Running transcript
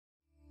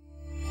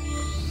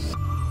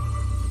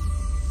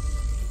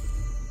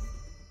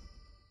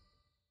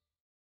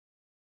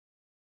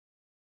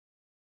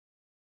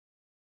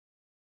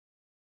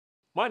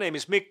My name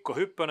is Mikko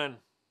Hyppönen.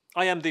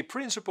 I am the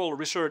Principal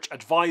Research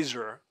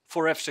Advisor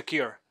for F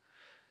Secure,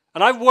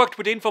 and I've worked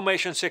with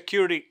information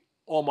security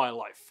all my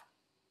life.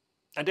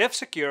 And F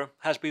Secure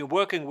has been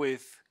working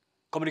with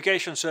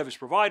communication service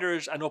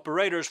providers and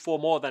operators for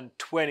more than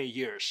 20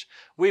 years.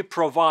 We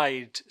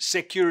provide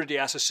security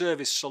as a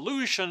service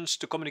solutions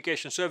to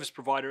communication service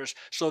providers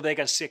so they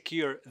can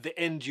secure the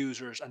end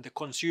users and the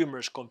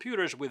consumers'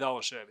 computers with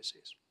our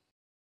services.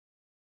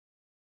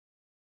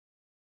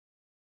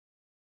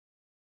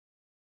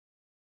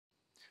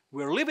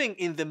 We're living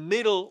in the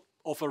middle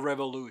of a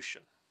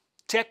revolution.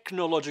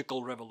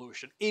 Technological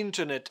revolution,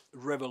 internet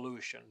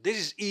revolution. This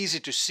is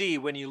easy to see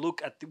when you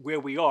look at where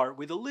we are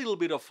with a little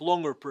bit of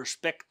longer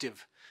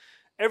perspective.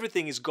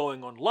 Everything is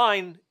going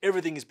online,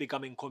 everything is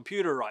becoming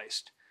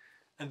computerized.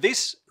 And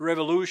this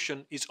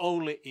revolution is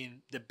only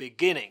in the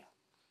beginning.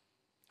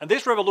 And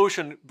this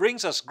revolution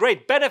brings us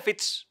great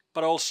benefits,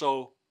 but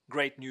also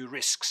great new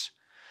risks.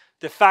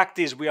 The fact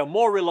is we are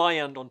more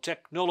reliant on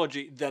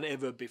technology than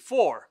ever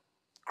before.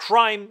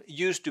 Crime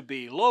used to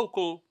be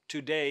local,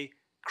 today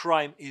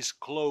crime is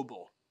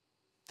global.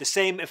 The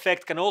same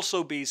effect can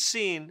also be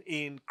seen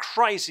in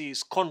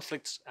crises,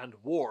 conflicts and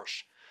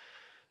wars.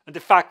 And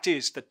the fact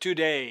is that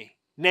today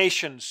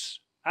nations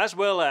as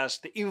well as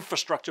the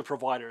infrastructure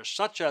providers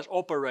such as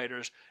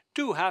operators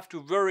do have to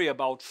worry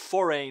about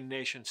foreign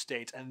nation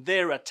states and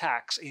their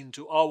attacks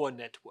into our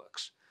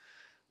networks.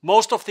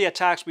 Most of the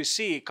attacks we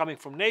see coming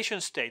from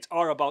nation states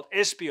are about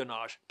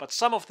espionage, but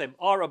some of them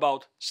are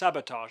about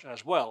sabotage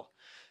as well.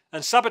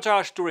 And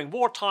sabotage during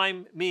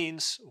wartime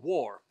means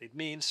war. It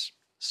means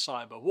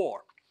cyber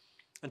war.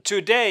 And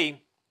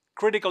today,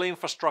 critical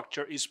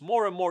infrastructure is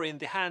more and more in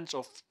the hands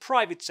of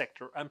private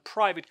sector and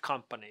private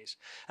companies.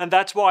 And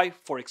that's why,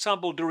 for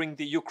example, during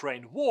the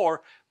Ukraine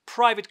war,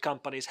 private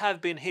companies have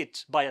been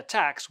hit by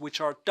attacks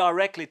which are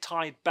directly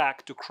tied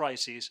back to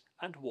crises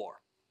and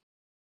war.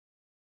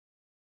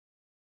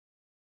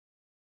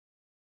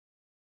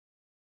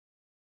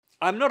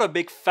 I'm not a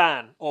big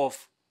fan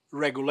of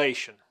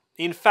regulation.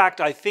 In fact,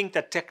 I think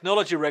that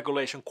technology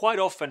regulation quite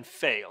often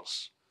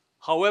fails.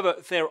 However,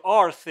 there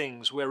are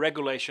things where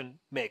regulation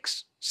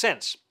makes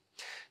sense.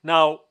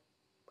 Now,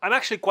 I'm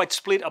actually quite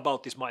split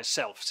about this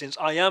myself, since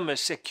I am a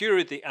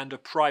security and a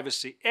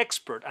privacy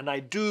expert, and I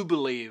do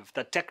believe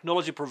that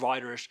technology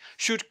providers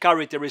should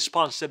carry the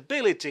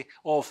responsibility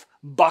of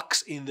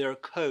bugs in their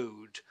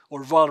code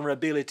or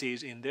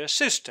vulnerabilities in their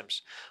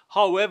systems.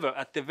 However,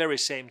 at the very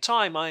same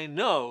time, I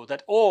know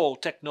that all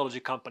technology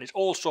companies,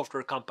 all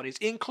software companies,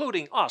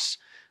 including us,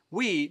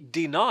 we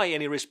deny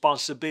any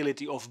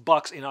responsibility of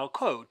bugs in our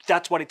code.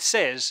 That's what it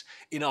says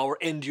in our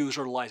end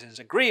user license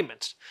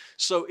agreements.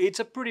 So it's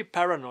a pretty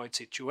paranoid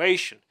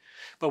situation.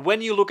 But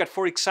when you look at,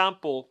 for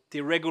example,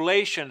 the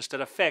regulations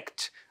that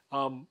affect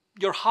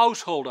your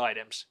household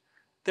items,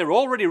 they're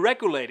already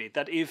regulated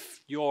that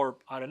if your,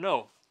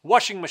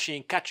 washing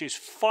machine catches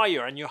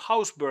fire and your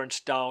house burns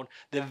down,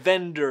 the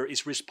vendor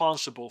is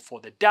responsible for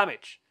the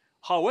damage.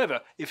 However,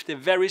 if the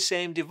very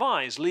same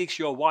device leaks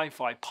your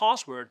Wi-Fi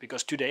password,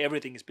 because today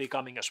everything is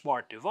becoming a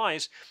smart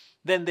device,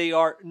 then they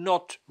are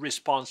not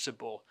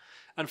responsible.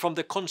 And from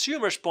the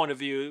consumer's point of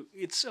view,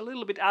 it's a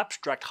little bit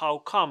abstract how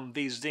come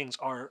these things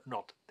are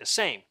not the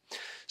same.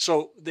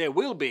 So there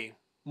will be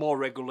more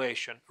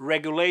regulation.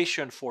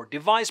 Regulation for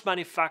device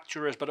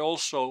manufacturers, but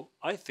also,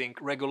 I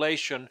think,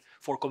 regulation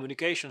for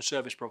communication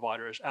service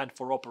providers and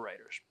for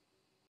operators.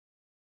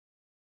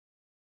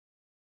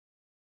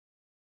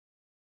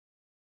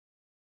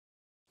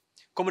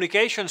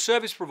 Communication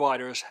service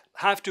providers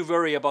have to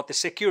worry about the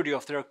security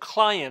of their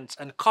clients'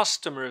 and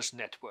customers'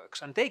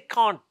 networks, and they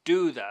can't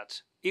do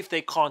that if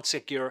they can't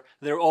secure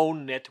their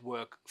own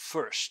network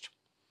first.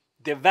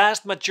 The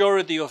vast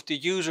majority of the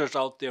users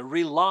out there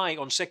rely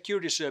on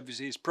security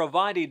services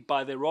provided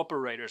by their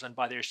operators and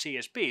by their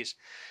CSPs.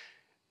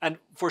 And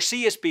for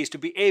CSPs to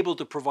be able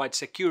to provide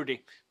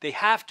security, they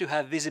have to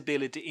have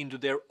visibility into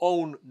their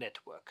own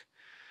network.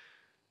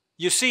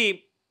 You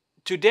see,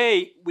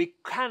 today we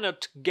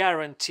cannot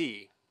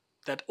guarantee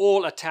that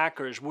all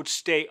attackers would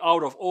stay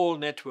out of all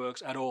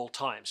networks at all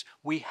times.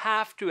 We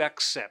have to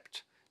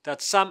accept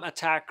that some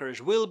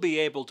attackers will be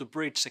able to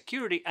breach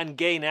security and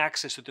gain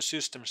access to the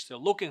systems they're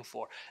looking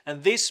for.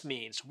 And this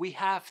means we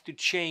have to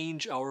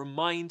change our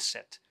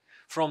mindset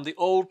from the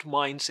old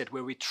mindset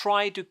where we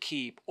try to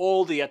keep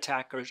all the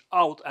attackers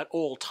out at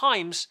all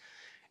times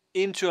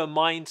into a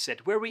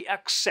mindset where we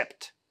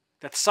accept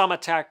that some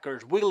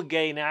attackers will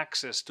gain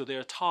access to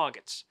their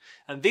targets.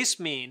 And this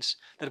means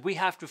that we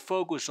have to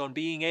focus on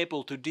being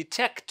able to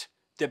detect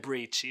the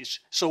breaches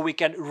so we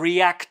can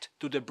react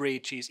to the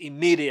breaches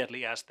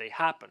immediately as they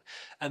happen.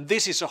 And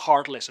this is a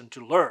hard lesson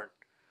to learn.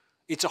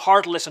 It's a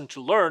hard lesson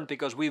to learn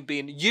because we've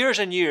been years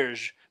and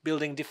years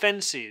building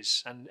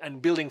defenses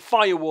and building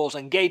firewalls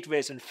and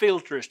gateways and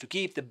filters to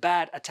keep the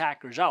bad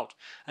attackers out,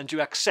 and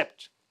to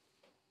accept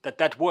that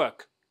that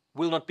work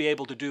will not be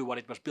able to do what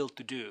it was built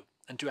to do,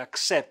 and to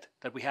accept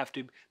that we have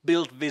to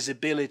build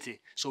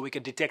visibility so we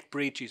can detect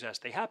breaches as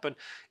they happen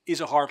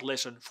is a hard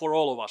lesson for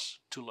all of us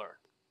to learn.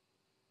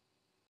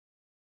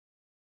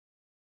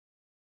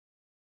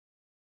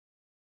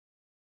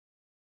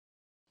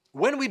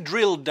 when we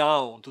drill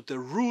down to the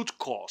root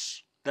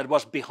cause that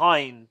was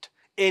behind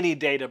any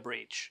data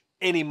breach,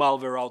 any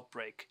malware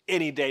outbreak,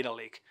 any data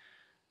leak,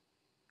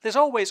 there's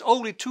always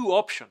only two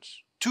options,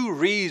 two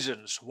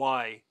reasons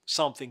why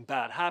something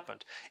bad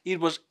happened. It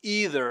was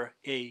either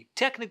a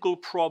technical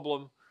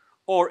problem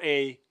or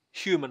a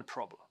human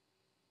problem.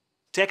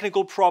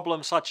 Technical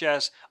problems such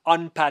as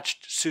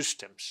unpatched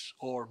systems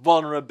or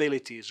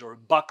vulnerabilities or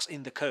bugs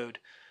in the code,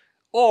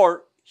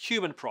 or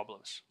human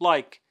problems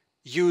like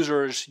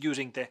users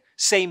using the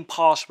same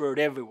password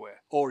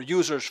everywhere, or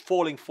users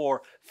falling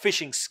for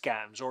phishing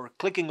scams, or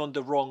clicking on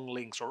the wrong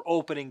links, or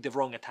opening the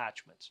wrong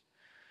attachments.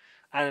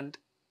 And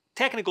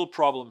technical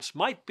problems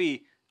might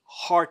be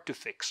hard to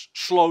fix,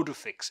 slow to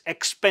fix,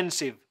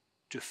 expensive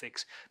to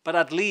fix, but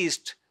at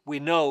least we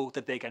know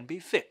that they can be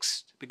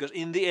fixed, because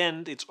in the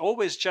end it's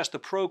always just a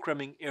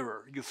programming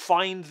error. You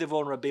find the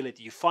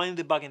vulnerability, you find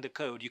the bug in the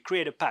code, you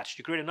create a patch,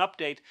 you create an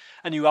update,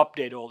 and you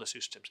update all the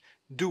systems.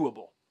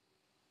 Doable.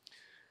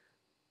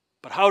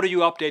 But how do you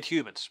update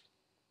humans?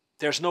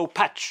 There's no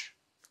patch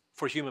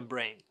for human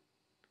brain.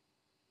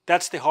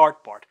 That's the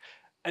hard part.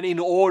 And in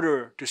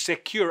order to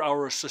secure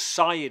our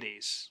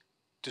societies,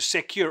 to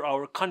secure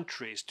our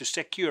countries, to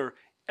secure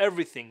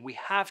everything, we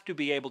have to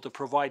be able to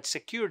provide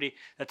security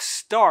that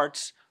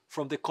starts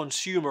from the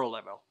consumer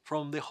level,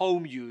 from the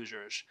home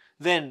users,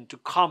 then to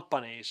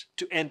companies,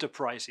 to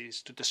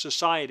enterprises, to the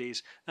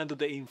societies, and to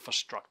the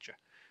infrastructure.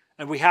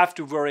 And we have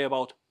to worry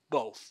about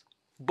both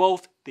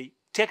the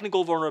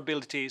technical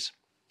vulnerabilities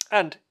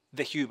and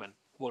the human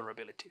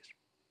vulnerabilities.